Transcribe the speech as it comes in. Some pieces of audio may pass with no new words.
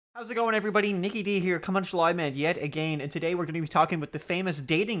How's it going, everybody? Nikki D here, coming to Live Man yet again, and today we're going to be talking with the famous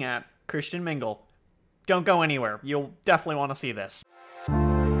dating app, Christian Mingle. Don't go anywhere. You'll definitely want to see this.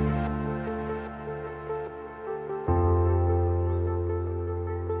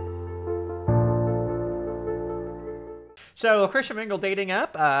 So, Christian Mingle dating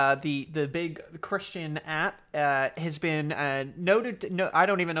app, the big Christian app, has been noted. No, I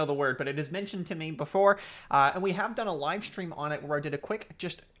don't even know the word, but it is mentioned to me before, and we have done a live stream on it where I did a quick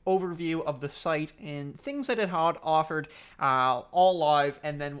just overview of the site and things that it had offered, all live.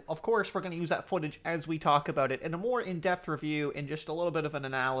 And then, of course, we're going to use that footage as we talk about it in a more in-depth review and just a little bit of an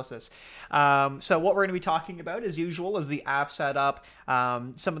analysis. So, what we're going to be talking about, as usual, is the app setup,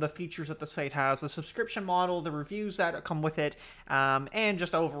 some of the features that the site has, the subscription model, the reviews that come with it, and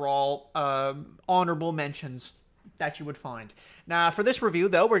just overall honorable mentions that you would find. Now, for this review,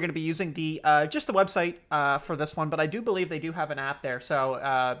 though, we're going to be using the just the website for this one, but I do believe they do have an app there,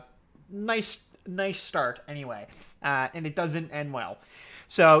 so nice start anyway, and it doesn't end well.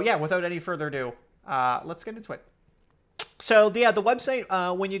 So, yeah, without any further ado, let's get into it. So, yeah, the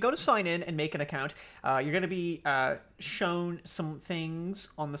website, when you go to sign in and make an account, you're going to be shown some things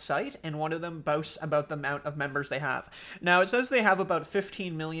on the site, and one of them boasts about the amount of members they have. Now, it says they have about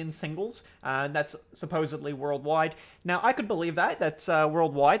 15 million singles. That's supposedly worldwide. Now, I could believe that. That's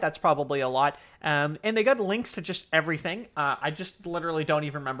worldwide. That's probably a lot. And they got links to just everything. I just literally don't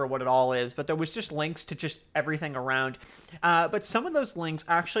even remember what it all is, but there was just links to just everything around. But some of those links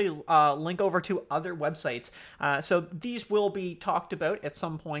actually link over to other websites. So these will be talked about at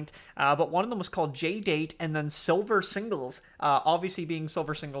some point. But one of them was called J-Date and then Silver Singles. Obviously being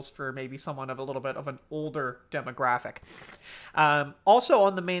Silver Singles for maybe someone of a little bit of an older demographic. Also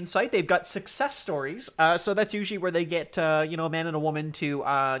on the main site, they've got success stories. So that's usually where they get, a man and a woman to,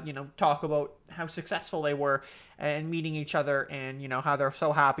 talk about how successful they were and meeting each other and, how they're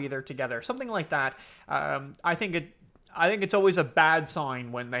so happy they're together. Something like that. I think it's always a bad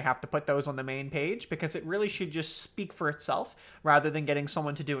sign when they have to put those on the main page, because it really should just speak for itself rather than getting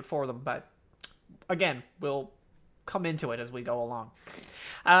someone to do it for them. But again, we'll come into it as we go along.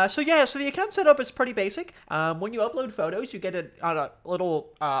 So the account setup is pretty basic. When you upload photos, you get a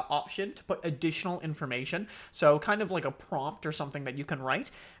little option to put additional information. So kind of like a prompt or something that you can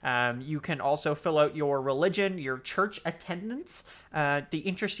write. You can also fill out your religion, your church attendance. The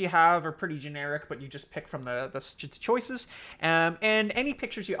interests you have are pretty generic, but you just pick from the choices. And any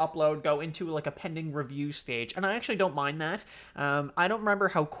pictures you upload go into like a pending review stage. And I actually don't mind that. I don't remember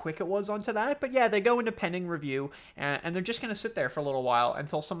how quick it was onto that, but yeah, they go into pending review, and they're just going to sit there for a little while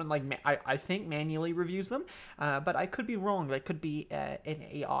until someone I think manually reviews them, but I could be wrong. That could be an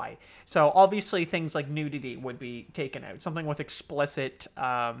AI. So obviously things like nudity would be taken out. Something with explicit,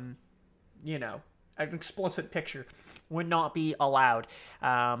 an explicit picture would not be allowed.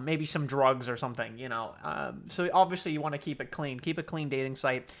 Maybe some drugs or something, So obviously you want to keep it clean dating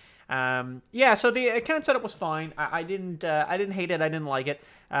site. So the account setup was fine. I didn't hate it. I didn't like it.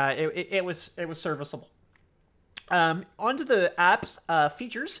 It was serviceable. Onto the app's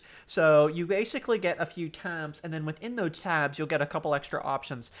features. So you basically get a few tabs, and then within those tabs, you'll get a couple extra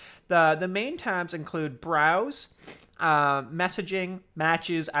options. The main tabs include browse, messaging,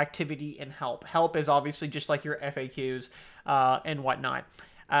 matches, activity, and help. Help is obviously just like your FAQs and whatnot.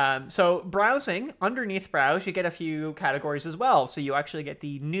 So browsing, underneath browse, you get a few categories as well. So you actually get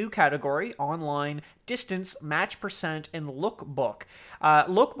the new category, online, distance, match percent, and lookbook.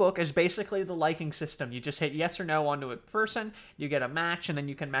 Lookbook is basically the liking system. You just hit yes or no onto a person, you get a match, and then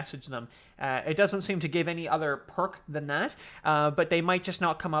you can message them. It doesn't seem to give any other perk than that, but they might just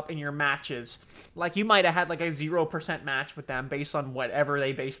not come up in your matches. Like you might have had like a 0% match with them based on whatever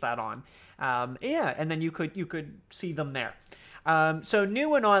they base that on. And then you could see them there. So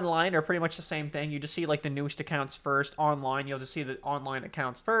new and online are pretty much the same thing. You just see like the newest accounts first. Online, you'll just see the online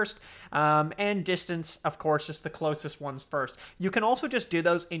accounts first. And distance, of course, just the closest ones first. You can also just do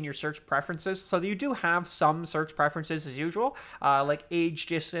those in your search preferences. So you do have some search preferences as usual, like age,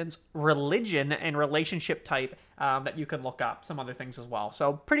 distance, religion, and relationship type that you can look up. Some other things as well.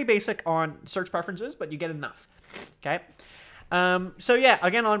 So pretty basic on search preferences, but you get enough. Okay.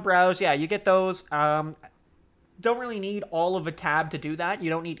 Again, on browse, you get those. Don't really need all of a tab to do that. You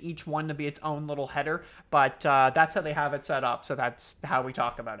don't need each one to be its own little header, but that's how they have it set up, so that's how we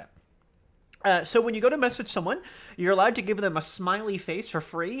talk about it. So when you go to message someone, you're allowed to give them a smiley face for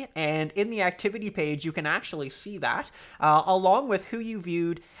free, and in the activity page, you can actually see that, along with who you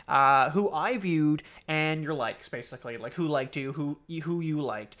viewed, who I viewed, and your likes, basically, like who liked you, who you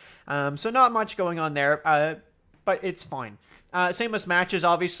liked. So not much going on there. But it's fine. Same as matches,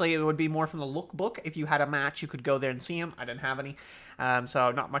 obviously, it would be more from the lookbook. If you had a match, you could go there and see them. I didn't have any.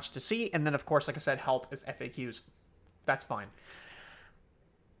 So not much to see. And then, of course, like I said, help is FAQs. That's fine.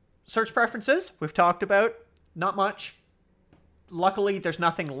 Search preferences, we've talked about. Not much. Luckily, there's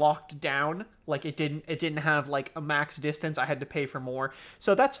nothing locked down. Like it didn't have like a max distance. I had to pay for more,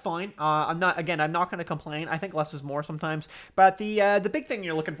 so that's fine. I'm not going to complain. I think less is more sometimes. But the big thing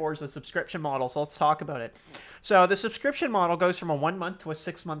you're looking for is the subscription model. So let's talk about it. So the subscription model goes from a 1 month to a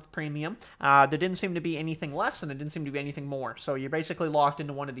 6 month premium. There didn't seem to be anything less, and it didn't seem to be anything more. So you're basically locked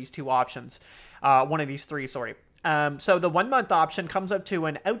into one of these two options, one of these three. Sorry. So the 1 month option comes up to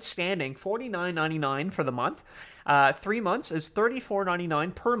an outstanding $49.99 for the month. 3 months is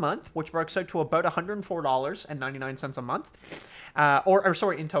 $34.99 per month, which works out to about $104.99 a month,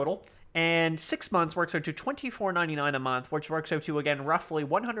 in total. And 6 months works out to $24.99 a month, which works out to, again, roughly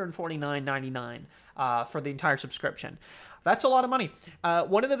 $149.99 for the entire subscription. That's a lot of money.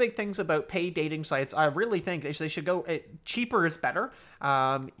 One of the big things about paid dating sites, I really think, is they should go cheaper is better.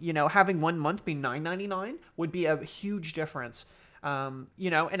 Having 1 month be $9.99 would be a huge difference. And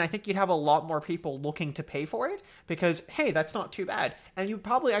I think you'd have a lot more people looking to pay for it because, hey, that's not too bad. And you'd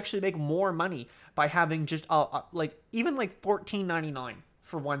probably actually make more money by having just even $14.99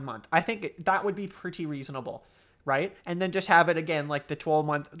 for 1 month. I think that would be pretty reasonable, right? And then just have it again, like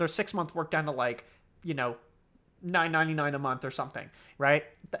the 6 month work down to $9.99 a month or something, right?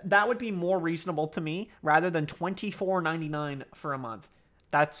 That would be more reasonable to me rather than $24.99 for a month.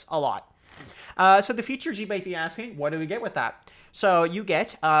 That's a lot. So the features you might be asking, what do we get with that? So you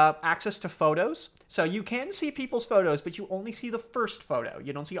get access to photos. So you can see people's photos, but you only see the first photo.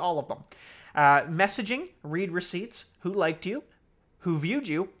 You don't see all of them. Messaging, read receipts, who liked you, who viewed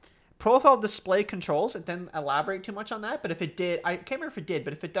you, profile display controls. It didn't elaborate too much on that, but if it did, I can't remember if it did,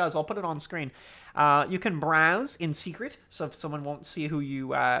 but if it does, I'll put it on screen. You can browse in secret, so if someone won't see who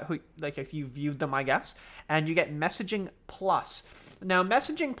if you viewed them, I guess. And you get Messaging Plus. Now,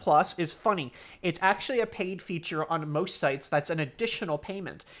 Messaging Plus is funny. It's actually a paid feature on most sites that's an additional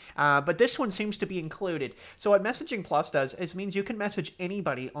payment. But this one seems to be included. So what Messaging Plus does is means you can message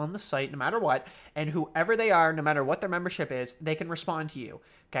anybody on the site no matter what, and whoever they are, no matter what their membership is, they can respond to you.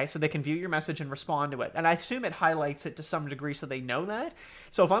 Okay, so they can view your message and respond to it. And I assume it highlights it to some degree so they know that.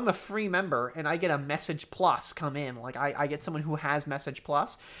 So if I'm a free member and I get a Message Plus come in, like I get someone who has Message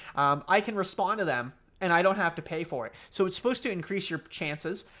Plus, I can respond to them and I don't have to pay for it. So it's supposed to increase your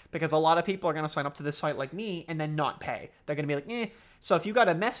chances because a lot of people are going to sign up to this site like me and then not pay. They're going to be like, eh. So if you got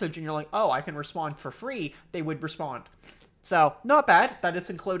a message and you're like, oh, I can respond for free, they would respond. So not bad that it's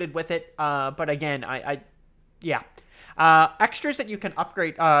included with it. But again, yeah. Extras that you can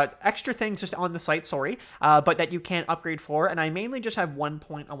upgrade, extra things just on the site, but that you can't upgrade for, and I mainly just have one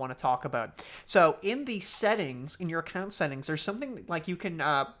point I want to talk about. So in the settings, in your account settings, there's something like you can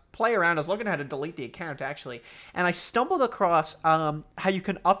play around. I was looking at how to delete the account, actually, and I stumbled across how you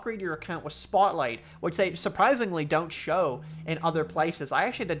can upgrade your account with Spotlight, which they surprisingly don't show in other places. I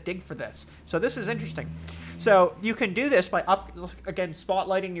actually had to dig for this, so this is interesting. So you can do this by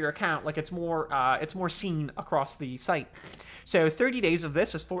spotlighting your account, like it's more seen across the site. So 30 days of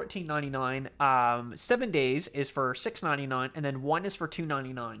this is $14.99, 7 days is for $6.99, and then 1 is for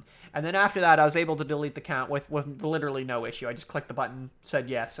 $2.99. And then after that, I was able to delete the account with literally no issue. I just clicked the button, said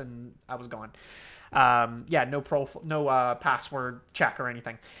yes, and I was gone. No password check or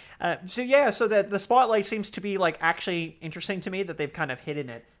anything. So the Spotlight seems to be like actually interesting to me that they've kind of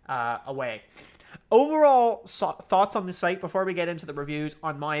hidden it away. Overall thoughts on the site before we get into the reviews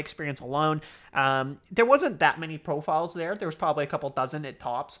on my experience alone. There wasn't that many profiles there. There was probably a couple dozen at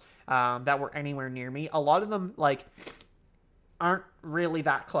tops that were anywhere near me. A lot of them aren't really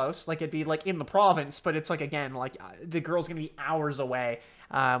that close. Like it'd be like in the province, but it's like, again, like the girl's gonna be hours away,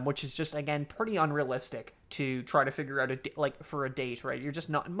 which is just, again, pretty unrealistic to try to figure out for a date, right? You're just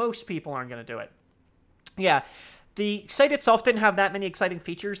not, most people aren't gonna do it. Yeah. The site itself didn't have that many exciting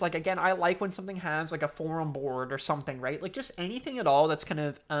features. Like, again, I like when something has like a forum board or something, right? Like just anything at all that's kind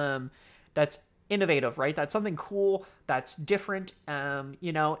of, that's innovative, right? That's something cool, that's different, and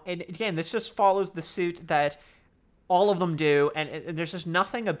again, this just follows the suit that all of them do, and there's just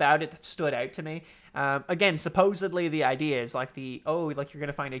nothing about it that stood out to me. Again, supposedly the idea is like you're going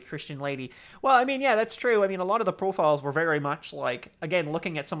to find a Christian lady. Well, I mean, yeah, that's true. I mean, a lot of the profiles were very much like, again,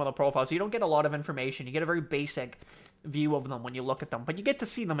 looking at some of the profiles, you don't get a lot of information. You get a very basic view of them when you look at them, but you get to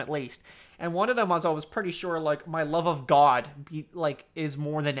see them at least. And one of them was, I was pretty sure, like, my love of God, is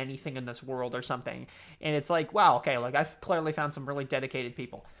more than anything in this world or something. And it's like, wow, okay, like, I've clearly found some really dedicated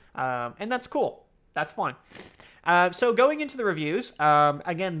people. And that's cool. That's fun. So going into the reviews,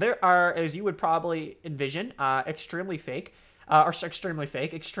 again, there are, as you would probably envision, extremely fake. Or extremely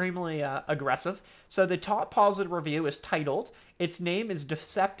fake, extremely aggressive. So the top positive review is titled, "Its name is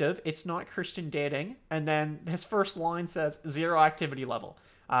deceptive, it's not Christian dating," and then his first line says, "0 activity level."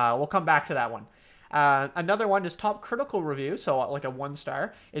 We'll come back to that one. Another one is top critical review, so like a 1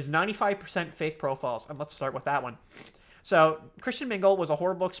 star, is 95% fake profiles, and let's start with that one. So, Christian Mingle was a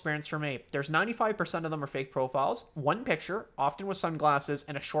horrible experience for me. There's 95% of them are fake profiles, one picture, often with sunglasses,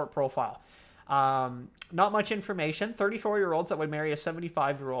 and a short profile. Not much information, 34-year-olds that would marry a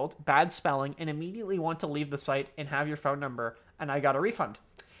 75-year-old, bad spelling, and immediately want to leave the site and have your phone number, and I got a refund.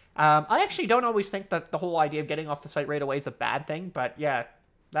 I actually don't always think that the whole idea of getting off the site right away is a bad thing, but yeah,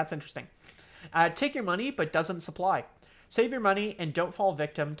 that's interesting. Take your money, but doesn't supply. Save your money and don't fall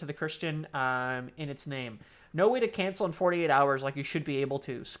victim to the Christian in its name. No way to cancel in 48 hours like you should be able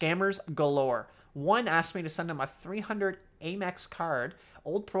to. Scammers galore. One asked me to send him a 300 Amex card,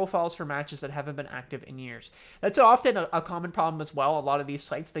 old profiles for matches that haven't been active in years. That's often a common problem as well. A lot of these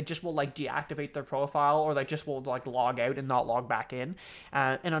sites, they just will like deactivate their profile, or they just will like log out and not log back in.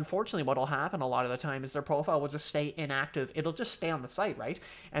 And unfortunately, what will happen a lot of the time is their profile will just stay inactive. It'll just stay on the site, right?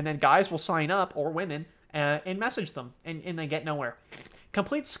 And then guys will sign up, or women, and message them, and they get nowhere.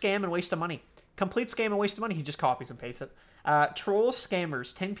 Complete scam and waste of money. Complete scam and waste of money. He just copies and pastes it. Troll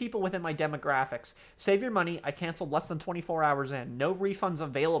scammers. 10 people within my demographics. Save your money. I canceled less than 24 hours in. No refunds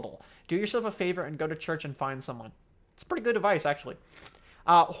available. Do yourself a favor and go to church and find someone. It's pretty good advice, actually.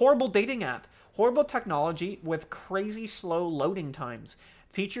 Horrible dating app. Horrible technology with crazy slow loading times.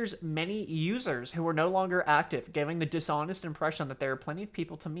 Features many users who are no longer active, giving the dishonest impression that there are plenty of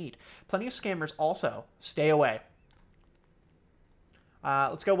people to meet. Plenty of scammers also. Stay away.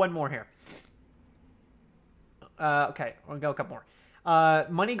 Let's go one more here. Okay, we'll go a couple more.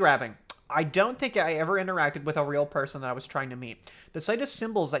 Money grabbing. I don't think I ever interacted with a real person that I was trying to meet. The site has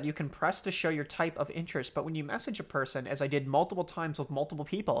symbols that you can press to show your type of interest, but when you message a person, as I did multiple times with multiple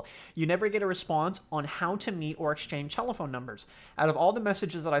people, you never get a response on how to meet or exchange telephone numbers. Out of all the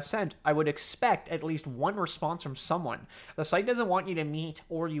messages that I sent, I would expect at least one response from someone. The site doesn't want you to meet,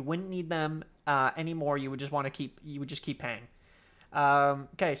 or you wouldn't need them anymore. You would just just keep paying.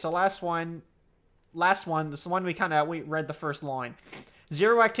 Okay, so last one. This is the one we read the first line.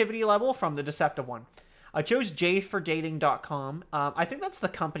 0 activity level from the deceptive one. I chose jfordating.com. I think that's the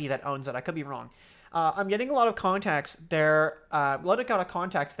company that owns it. I could be wrong. I'm getting a lot of contacts there,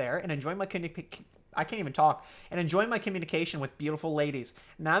 and enjoying my I can't even talk. And enjoying my communication with beautiful ladies.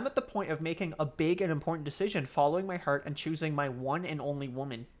 Now I'm at the point of making a big and important decision, following my heart and choosing my one and only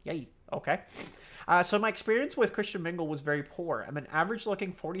woman. Yay. Okay. So my experience with Christian Mingle was very poor. I'm an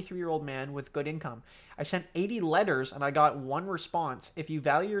average-looking 43-year-old man with good income. I sent 80 letters and I got one response. If you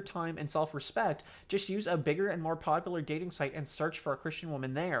value your time and self-respect, just use a bigger and more popular dating site and search for a Christian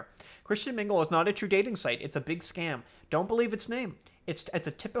woman there. Christian Mingle is not a true dating site. It's a big scam. Don't believe its name. It's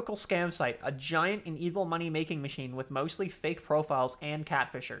a typical scam site, a giant and evil money-making machine with mostly fake profiles and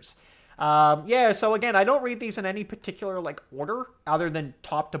catfishers. Yeah, so again, I don't read these in any particular, like, order, other than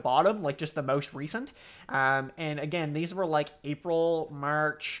top to bottom, like, just the most recent. And again, these were, like, April,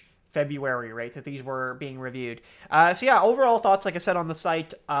 March, February, right, that these were being reviewed. So yeah, overall thoughts, like I said, on the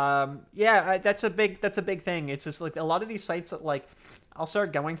site, yeah, that's a big thing. It's just, like, a lot of these sites that, like, I'll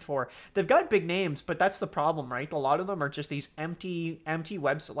start going for, they've got big names, but that's the problem, right? A lot of them are just these empty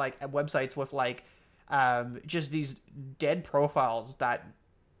websites with, like, just these dead profiles that,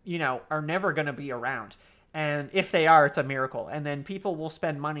 you know, are never going to be around. And if they are, it's a miracle. And then people will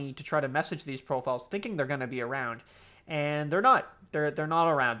spend money to try to message these profiles thinking they're going to be around. And they're not. They're not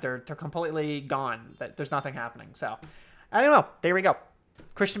around. They're completely gone. There's nothing happening. So, I don't know. There we go.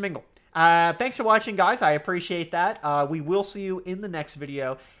 Christian Mingle. Thanks for watching, guys. I appreciate that. We will see you in the next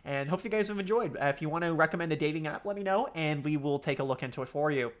video. And hope you guys have enjoyed. If you want to recommend a dating app, let me know. And we will take a look into it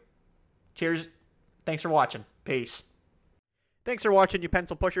for you. Cheers. Thanks for watching. Peace. Thanks for watching, you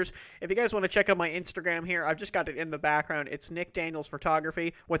pencil pushers. If you guys want to check out my Instagram here, I've just got it in the background. It's Nick Daniels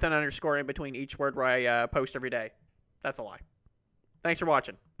Photography with an underscore in between each word where I post every day. That's a lie. Thanks for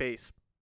watching. Peace.